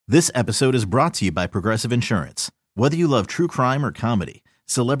This episode is brought to you by Progressive Insurance. Whether you love true crime or comedy,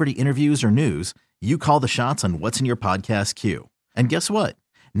 celebrity interviews or news, you call the shots on what's in your podcast queue. And guess what?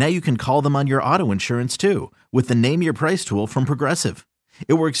 Now you can call them on your auto insurance too with the Name Your Price tool from Progressive.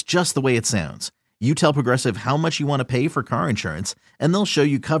 It works just the way it sounds. You tell Progressive how much you want to pay for car insurance, and they'll show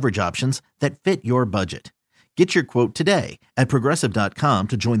you coverage options that fit your budget. Get your quote today at Progressive.com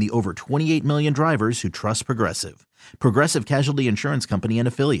to join the over 28 million drivers who trust Progressive. Progressive Casualty Insurance Company and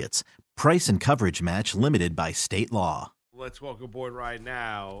Affiliates. Price and coverage match limited by state law. Let's welcome aboard right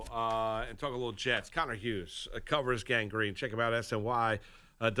now and talk a little Jets. Connor Hughes covers Gangrene. Check him out, SNY.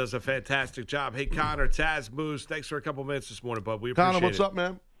 Does a fantastic job. Hey, Connor, Taz, Moose, thanks for a couple minutes this morning, bud. We appreciate it. Connor, what's up,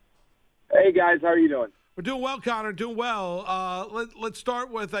 man? Hey, guys, how are you doing? We're doing well, Connor, doing well. Let's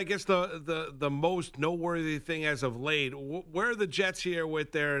start with, I guess, the most noteworthy thing as of late. Where are the Jets here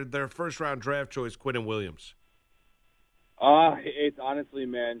with their first-round draft choice, Quinnen Williams? It's honestly,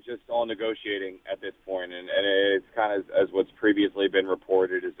 man, just all negotiating at this point, and it's kind of as what's previously been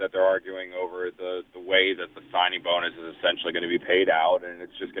reported is that they're arguing over the way that the signing bonus is essentially going to be paid out, and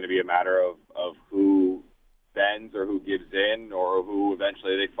it's just going to be a matter of who bends or who gives in or who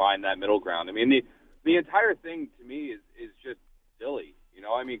eventually they find that middle ground. I mean, the entire thing to me is just silly. You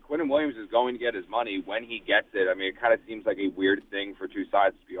know, I mean, Quinnen Williams is going to get his money when he gets it. I mean, it kind of seems like a weird thing for two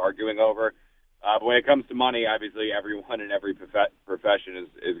sides to be arguing over. But when it comes to money, obviously everyone in every profession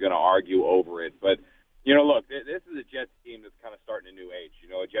is going to argue over it. But, you know, look, this is a Jets team that's kind of starting a new age. You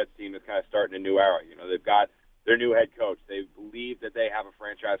know, a Jets team that's kind of starting a new era. You know, they've got their new head coach. They believe that they have a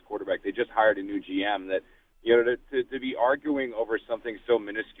franchise quarterback. They just hired a new GM that, you know, to be arguing over something so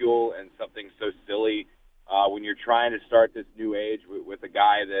minuscule and something so silly when you're trying to start this new age with a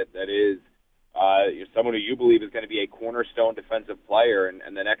guy that is someone who you believe is going to be a cornerstone defensive player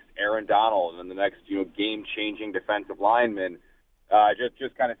and the next Aaron Donald and the next, you know, game-changing defensive lineman,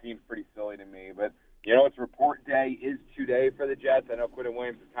 just kind of seems pretty silly to me. But, you know, it's report day is today for the Jets. I know Quinnen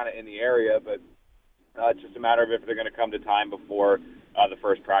Williams is kind of in the area, but it's just a matter of if they're going to come to time before the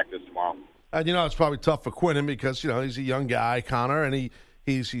first practice tomorrow. And, you know, it's probably tough for Quinnen because, you know, he's a young guy, Connor, and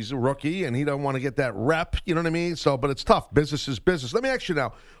he's a rookie, and he don't want to get that rep, you know what I mean? So, but it's tough. Business is business. Let me ask you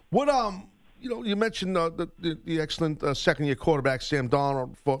now, what, you know, you mentioned the excellent second-year quarterback, Sam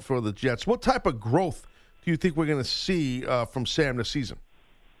Darnold, for the Jets. What type of growth do you think we're going to see from Sam this season?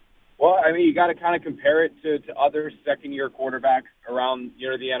 Well, I mean, you got to kind of compare it to other second-year quarterbacks around, you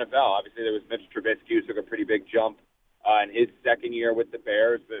know, the NFL. Obviously, there was Mitch Trubisky, who took a pretty big jump in his second year with the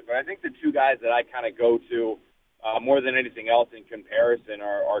Bears. But I think the two guys that I kind of go to more than anything else in comparison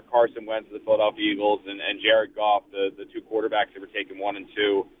are Carson Wentz of the Philadelphia Eagles and Jared Goff, the two quarterbacks that were taken 1 and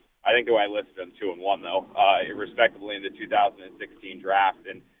 2. I think the way I listed them 2 and 1, though, respectively in the 2016 draft.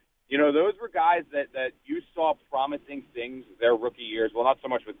 And, you know, those were guys that you saw promising things their rookie years. Well, not so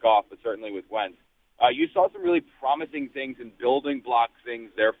much with Goff, but certainly with Wentz. You saw some really promising things and building block things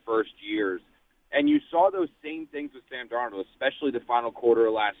their first years. And you saw those same things with Sam Darnold, especially the final quarter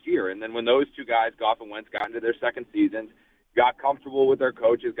of last year. And then when those two guys, Goff and Wentz, got into their second seasons, got comfortable with their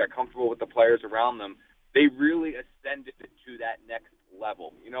coaches, got comfortable with the players around them, they really ascended to that next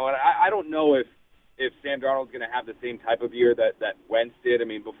level. You know, and I don't know if Sam Darnold's going to have the same type of year that Wentz did. I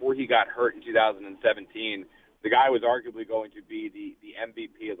mean, before he got hurt in 2017, the guy was arguably going to be the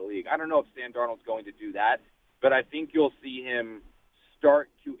MVP of the league. I don't know if Sam Darnold's going to do that, but I think you'll see him start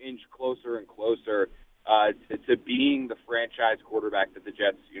to inch closer and closer to being the franchise quarterback that the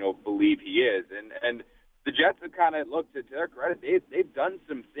Jets, you know, believe he is. And the Jets have kind of looked, to their credit, they've done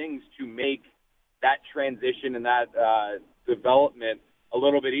some things to make that transition and that development a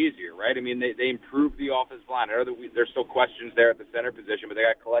little bit easier, right? I mean, they improved the offensive line. I know that there's still questions there at the center position, but they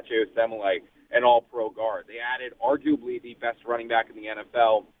got Kelechi Osemele, an all-pro guard. They added arguably the best running back in the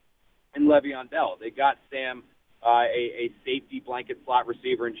NFL in Le'Veon Bell. They got Sam a safety blanket slot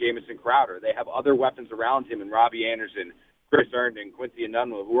receiver in Jamison Crowder. They have other weapons around him in Robbie Anderson, Chris Herndon, Quincy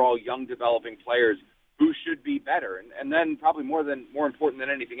Enunwa, who are all young developing players who should be better. And then probably more important than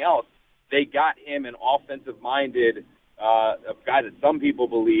anything else, they got him an offensive-minded a guy that some people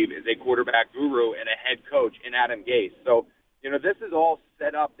believe is a quarterback guru and a head coach in Adam Gase. So, you know, this is all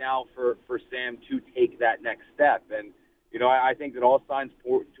set up now for Sam to take that next step. And, you know, I think that all signs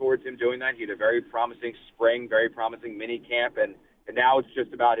towards him doing that. He had a very promising spring, very promising mini camp, and now it's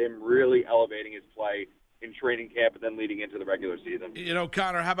just about him really elevating his play in training camp and then leading into the regular season. You know,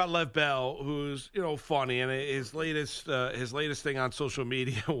 Connor, how about Lev Bell, who's, you know, funny, and his latest thing on social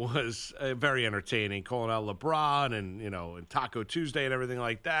media was very entertaining, calling out LeBron and Taco Tuesday and everything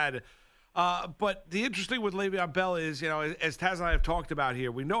like that. But the interesting with Le'Veon Bell is, you know, as Taz and I have talked about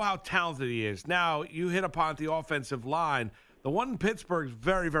here, we know how talented he is. Now, you hit upon the offensive line. The one in Pittsburgh is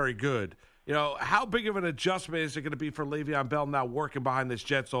very, very good. You know, how big of an adjustment is it going to be for Le'Veon Bell now working behind this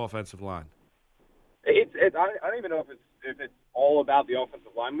Jets offensive line? I don't even know if it's all about the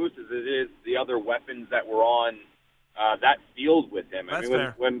offensive line moves as it is the other weapons that were on that field with him. That's I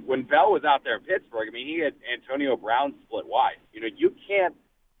mean, fair. when Bell was out there in Pittsburgh, I mean, he had Antonio Brown split wide. You know, you can't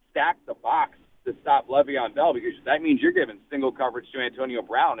stack the box to stop Le'Veon Bell because that means you're giving single coverage to Antonio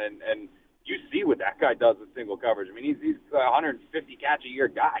Brown, and you see what that guy does with single coverage. I mean, he's a 150 catch a year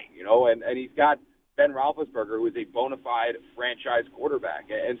guy, you know, and he's got Ben Roethlisberger, who is a bona fide franchise quarterback.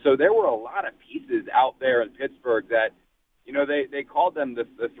 And so there were a lot of pieces out there in Pittsburgh that, you know, they called them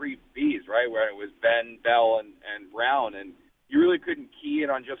the three Bs, right, where it was Ben, Bell, and Brown, and you really couldn't key in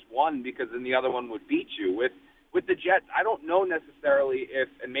on just one because then the other one would beat you. With the Jets, I don't know necessarily if,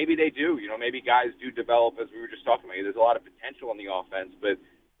 and maybe they do, you know, maybe guys do develop, as we were just talking about. There's a lot of potential on the offense, but,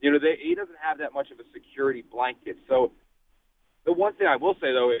 you know, he doesn't have that much of a security blanket. So the one thing I will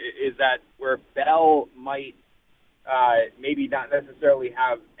say, though, is that where Bell might maybe not necessarily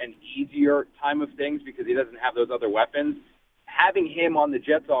have an easier time of things because he doesn't have those other weapons, having him on the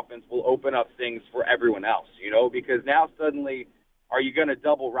Jets offense will open up things for everyone else, you know, because now suddenly are you going to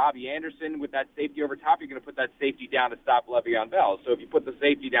double Robbie Anderson with that safety over top? You're going to put that safety down to stop Le'Veon Bell. So if you put the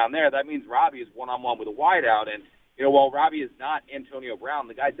safety down there, that means Robbie is one-on-one with a wideout. And, you know, while Robbie is not Antonio Brown,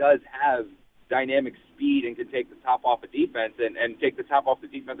 the guy does have dynamic speed and can take the top off of defense and take the top off the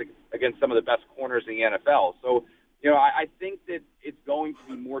defense against some of the best corners in the NFL. So, you know, I think that it's going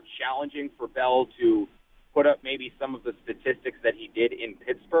to be more challenging for Bell to put up maybe some of the statistics that he did in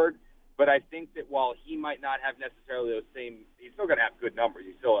Pittsburgh. But I think that while he might not have necessarily those same – he's still going to have good numbers.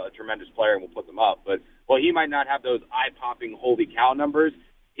 He's still a tremendous player and will put them up. But while he might not have those eye-popping, holy cow numbers,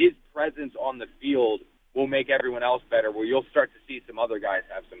 his presence on the field will make everyone else better, where you'll start to see some other guys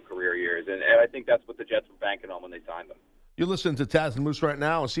have some career years. And I think that's what the Jets were banking on when they signed him. You're listening to Taz and Moose right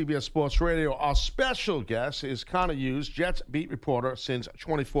now on CBS Sports Radio. Our special guest is Connor Hughes, Jets beat reporter since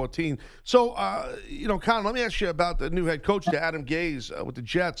 2014. So, you know, Connor, let me ask you about the new head coach, Adam Gase, with the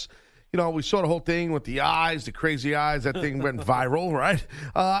Jets. You know, we saw the whole thing with the eyes, the crazy eyes. That thing went viral, right?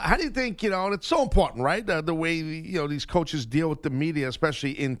 How do you think, you know, and it's so important, right, the way, you know, these coaches deal with the media,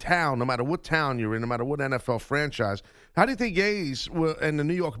 especially in town, no matter what town you're in, no matter what NFL franchise. How do you think Gase and the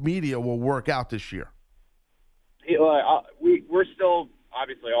New York media will work out this year? We're still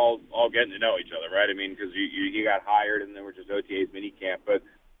obviously all getting to know each other, right? I mean, because you got hired and then we're just OTA's minicamp. But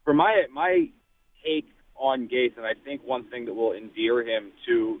for my take on Gase, and I think one thing that will endear him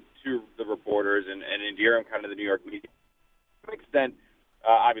to the reporters and endear him kind of the New York media, to an extent,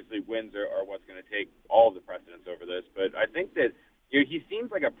 obviously wins are what's going to take all of the precedence over this. But I think that, you know, he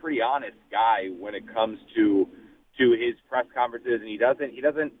seems like a pretty honest guy when it comes to his press conferences, and he doesn't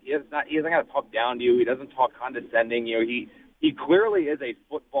got to talk down to you. He doesn't talk condescending. You know, he clearly is a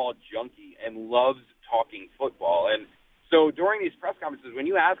football junkie and loves talking football. And so during these press conferences, when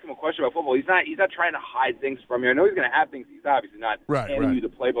you ask him a question about football, he's not trying to hide things from you. I know he's going to have things. He's obviously not handing you the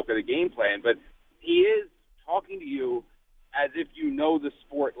playbook or the game plan, but he is talking to you as if you know the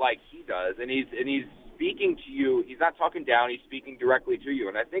sport like he does, and he's speaking to you. He's not talking down. He's speaking directly to you.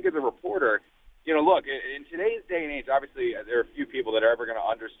 And I think as a reporter, you know, look, in today's day and age, obviously there are a few people that are ever going to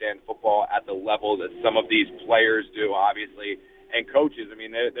understand football at the level that some of these players do, obviously, and coaches. I mean,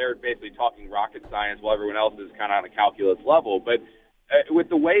 they're basically talking rocket science while everyone else is kind of on a calculus level. But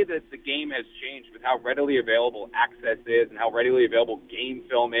with the way that the game has changed, with how readily available access is and how readily available game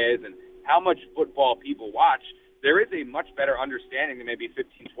film is and how much football people watch, there is a much better understanding than maybe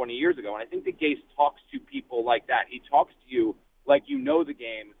 15, 20 years ago. And I think that Gase talks to people like that. He talks to you like you know the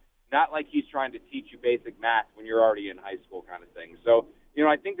game, not like he's trying to teach you basic math when you're already in high school kind of thing. So, you know,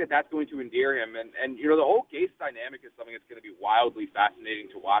 I think that that's going to endear him. And you know, the whole Gase dynamic is something that's going to be wildly fascinating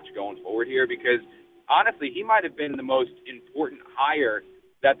to watch going forward here because, honestly, he might have been the most important hire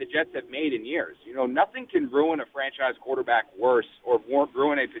that the Jets have made in years. You know, nothing can ruin a franchise quarterback worse or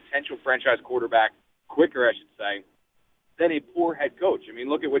ruin a potential franchise quarterback quicker, I should say, than a poor head coach. I mean,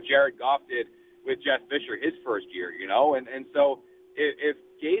 look at what Jared Goff did with Jeff Fisher his first year, you know. And so if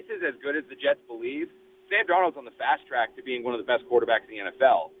Gase is as good as the Jets believe, Sam Darnold's on the fast track to being one of the best quarterbacks in the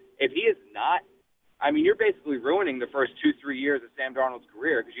NFL. If he is not, I mean, you're basically ruining the first 2-3 years of Sam Darnold's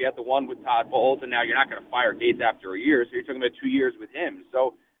career because you had the one with Todd Bowles, and now you're not going to fire Gase after a year, so you're talking about 2 years with him.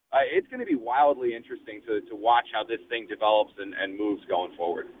 So it's going to be wildly interesting to watch how this thing develops and moves going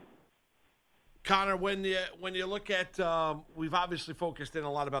forward. Connor, when you look at, we've obviously focused in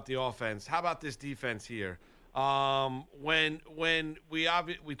a lot about the offense. How about this defense here? When we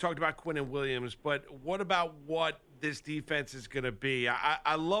talked about Quinnen Williams, but what about what this defense is going to be?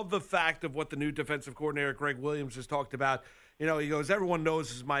 I love the fact of what the new defensive coordinator Greg Williams has talked about. he goes, everyone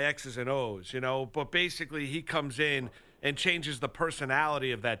knows is my X's and O's, but basically he comes in and changes the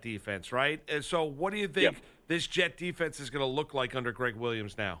personality of that defense, right? And so what do you think this Jet defense is going to look like under Greg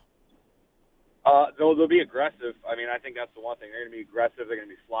Williams now? They'll be aggressive. I mean, I think that's the one thing. They're going to be aggressive. They're going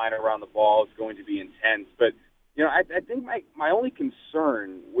to be flying around the ball. It's going to be intense. But, I think my only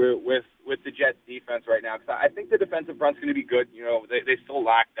concern with the Jets defense right now, because I think the defensive front's going to be good. They still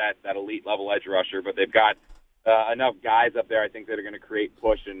lack that elite level edge rusher, but they've got enough guys up there, I think, that are going to create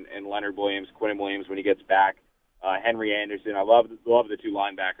push in Leonard Williams, Quinn Williams when he gets back, Henry Anderson. I love the two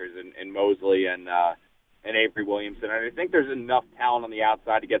linebackers in Mosley and Avery Williamson. And I think there's enough talent on the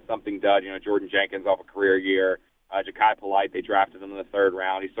outside to get something done. Jordan Jenkins off a career year. Ja'Kai Polite, they drafted him in the third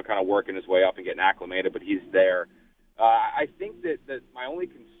round. He's still kind of working his way up and getting acclimated, but he's there. I think that my only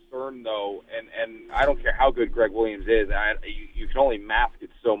concern, though, and I don't care how good Greg Williams is, you can only mask it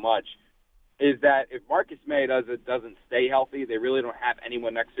so much, is that if Marcus May doesn't stay healthy, they really don't have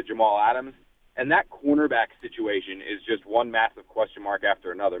anyone next to Jamal Adams. And that cornerback situation is just one massive question mark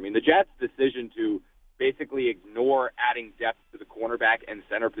after another. I mean, the Jets' decision to basically ignore adding depth to the cornerback and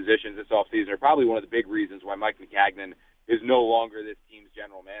center positions this offseason are probably one of the big reasons why Mike Maccagnan is no longer this team's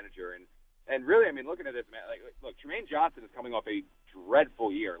general manager. And really, I mean, looking at this, man, look, Tremaine Johnson is coming off a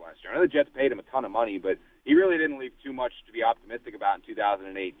dreadful year last year. I know the Jets paid him a ton of money, but he really didn't leave too much to be optimistic about in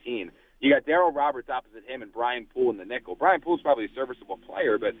 2018. You got Darryl Roberts opposite him and Brian Poole in the nickel. Brian Poole's probably a serviceable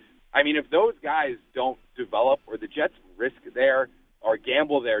player, but, I mean, if those guys don't develop or the Jets risk there or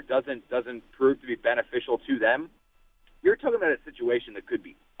gamble there doesn't prove to be beneficial to them, you're talking about a situation that could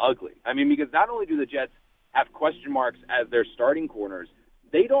be ugly. I mean, because not only do the Jets have question marks as their starting corners,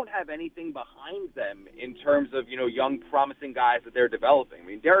 they don't have anything behind them in terms of, young, promising guys that they're developing. I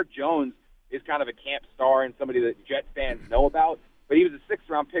mean, Derek Jones is kind of a camp star and somebody that Jet fans know about, but he was a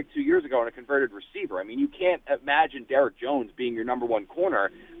sixth-round pick 2 years ago and a converted receiver. I mean, you can't imagine Derek Jones being your number one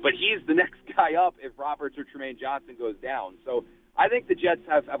corner, but he's the next guy up if Roberts or Tremaine Johnson goes down. So I think the Jets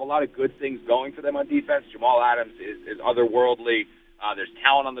have a lot of good things going for them on defense. Jamal Adams is otherworldly. There's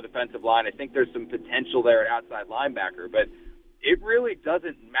talent on the defensive line. I think there's some potential there at outside linebacker, but it really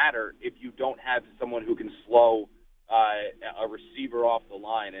doesn't matter if you don't have someone who can slow a receiver off the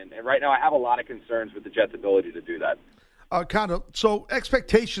line. And right now I have a lot of concerns with the Jets' ability to do that. So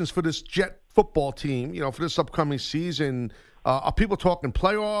expectations for this Jet football team, for this upcoming season, are people talking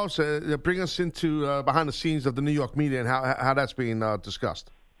playoffs? Bring us into behind the scenes of the New York media and how that's being discussed.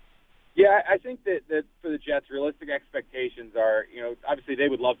 Yeah, I think that for the Jets, realistic expectations are, obviously they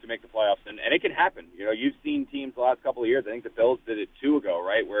would love to make the playoffs, and it can happen. You've seen teams the last couple of years. I think the Bills did it 2 ago,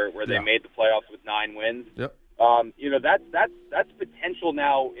 right, where they made the playoffs with 9 wins. Yep. That's potential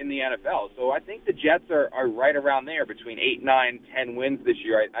now in the NFL. So I think the Jets are right around there between 8, 9, 10 wins this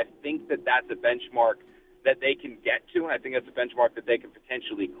year. I think that's a benchmark that they can get to, and I think that's a benchmark that they can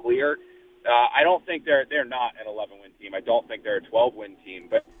potentially clear. I don't think they're not an 11-win team. I don't think they're a 12-win team.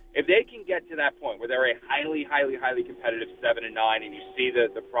 But if they can get to that point where they're a highly, highly, highly competitive 7-9, and you see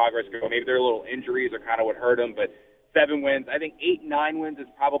the progress go, maybe their little injuries are kind of what hurt them, but 7 wins. I think 8, 9 wins is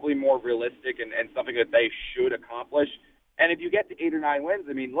probably more realistic and something that they should accomplish. And if you get to 8 or 9 wins,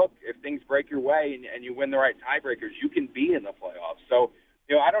 I mean, look, if things break your way and you win the right tiebreakers, you can be in the playoffs. So,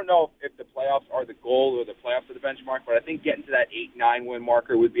 I don't know if the playoffs are the goal or the playoffs are the benchmark, but I think getting to that 8, 9 win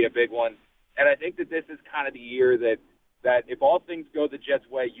marker would be a big one. And I think that this is kind of the year that if all things go the Jets'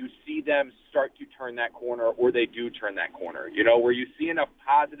 way, you see them start to turn that corner, or they do turn that corner, where you see enough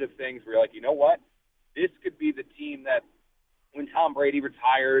positive things where you're like, you know what? This could be the team that when Tom Brady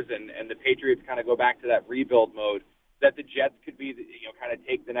retires and the Patriots kind of go back to that rebuild mode, that the Jets could be, kind of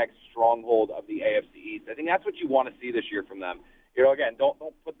take the next stronghold of the AFC East. I think that's what you want to see this year from them. Again, don't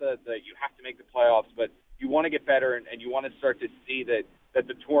put the you have to make the playoffs, but you want to get better and you want to start to see that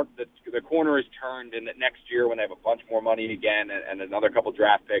the corner is turned, and that next year when they have a bunch more money again and another couple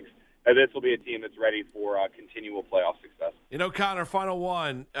draft picks, this will be a team that's ready for continual playoff success. Connor, final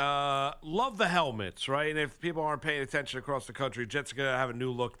one. Love the helmets, right? And if people aren't paying attention across the country, Jets are going to have a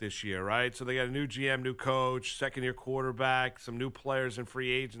new look this year, right? So they got a new GM, new coach, second-year quarterback, some new players in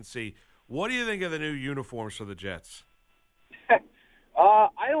free agency. What do you think of the new uniforms for the Jets?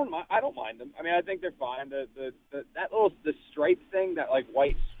 I don't mind them. I mean, I think they're fine. The stripe thing, that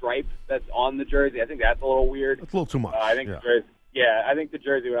white stripe that's on the jersey, I think that's a little weird. It's a little too much. I think I think the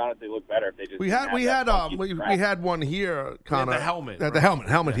jersey would honestly look better if they just. We had one here, Connor. The helmet. The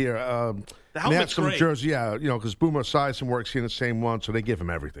helmet here. The helmet's some great. jersey, because Boomer Esiason works here in the same one, so they give him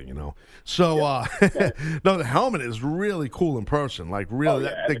everything, So, no, the helmet is really cool in person. Like really,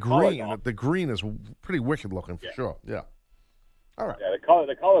 the green is pretty wicked looking for sure. Yeah. All right. Yeah,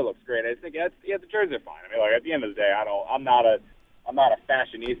 the color looks great. I think the jerseys are fine. I mean, like at the end of the day, I'm not a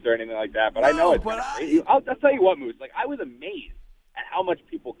fashionista or anything like that, but I know it's great. I'll tell you what, Moose. Like, I was amazed at how much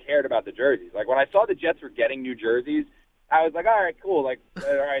people cared about the jerseys. Like, when I saw the Jets were getting new jerseys, I was like, all right, cool. Like,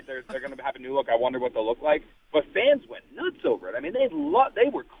 all right, they're going to have a new look. I wonder what they'll look like. But fans went nuts over it. I mean, they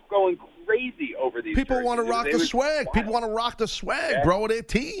were going crazy over these. People jerseys. want to rock the swag. Wild. People want to rock the swag, bro, of their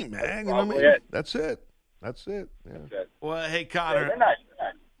team, man. You know what I mean? That's it. Yeah. That's it. Well, hey, Connor. Yeah, they're nice.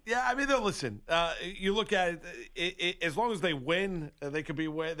 Yeah, I mean, listen. You look at it, as long as they win, they could be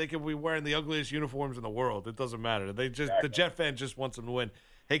wearing the ugliest uniforms in the world. It doesn't matter. The Jet fan just wants them to win.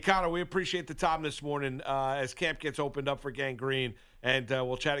 Hey, Connor, we appreciate the time this morning as camp gets opened up for Gang Green, and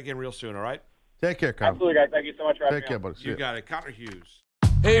we'll chat again real soon. All right? Take care, Connor. Absolutely, guys. Thank you so much for having me. Take care, buddy. You got it, Connor Hughes.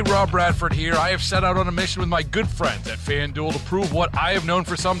 Hey, Rob Bradford here. I have set out on a mission with my good friends at FanDuel to prove what I have known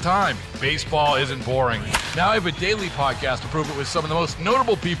for some time. Baseball isn't boring. Now I have a daily podcast to prove it with some of the most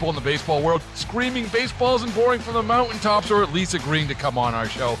notable people in the baseball world, screaming baseball isn't boring from the mountaintops, or at least agreeing to come on our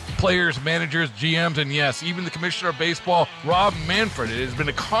show. Players, managers, GMs, and yes, even the commissioner of baseball, Rob Manfred. It has been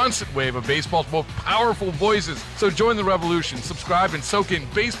a constant wave of baseball's most powerful voices. So join the revolution. Subscribe and soak in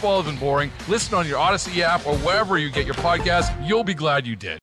Baseball Isn't Boring. Listen on your Odyssey app or wherever you get your podcasts. You'll be glad you did.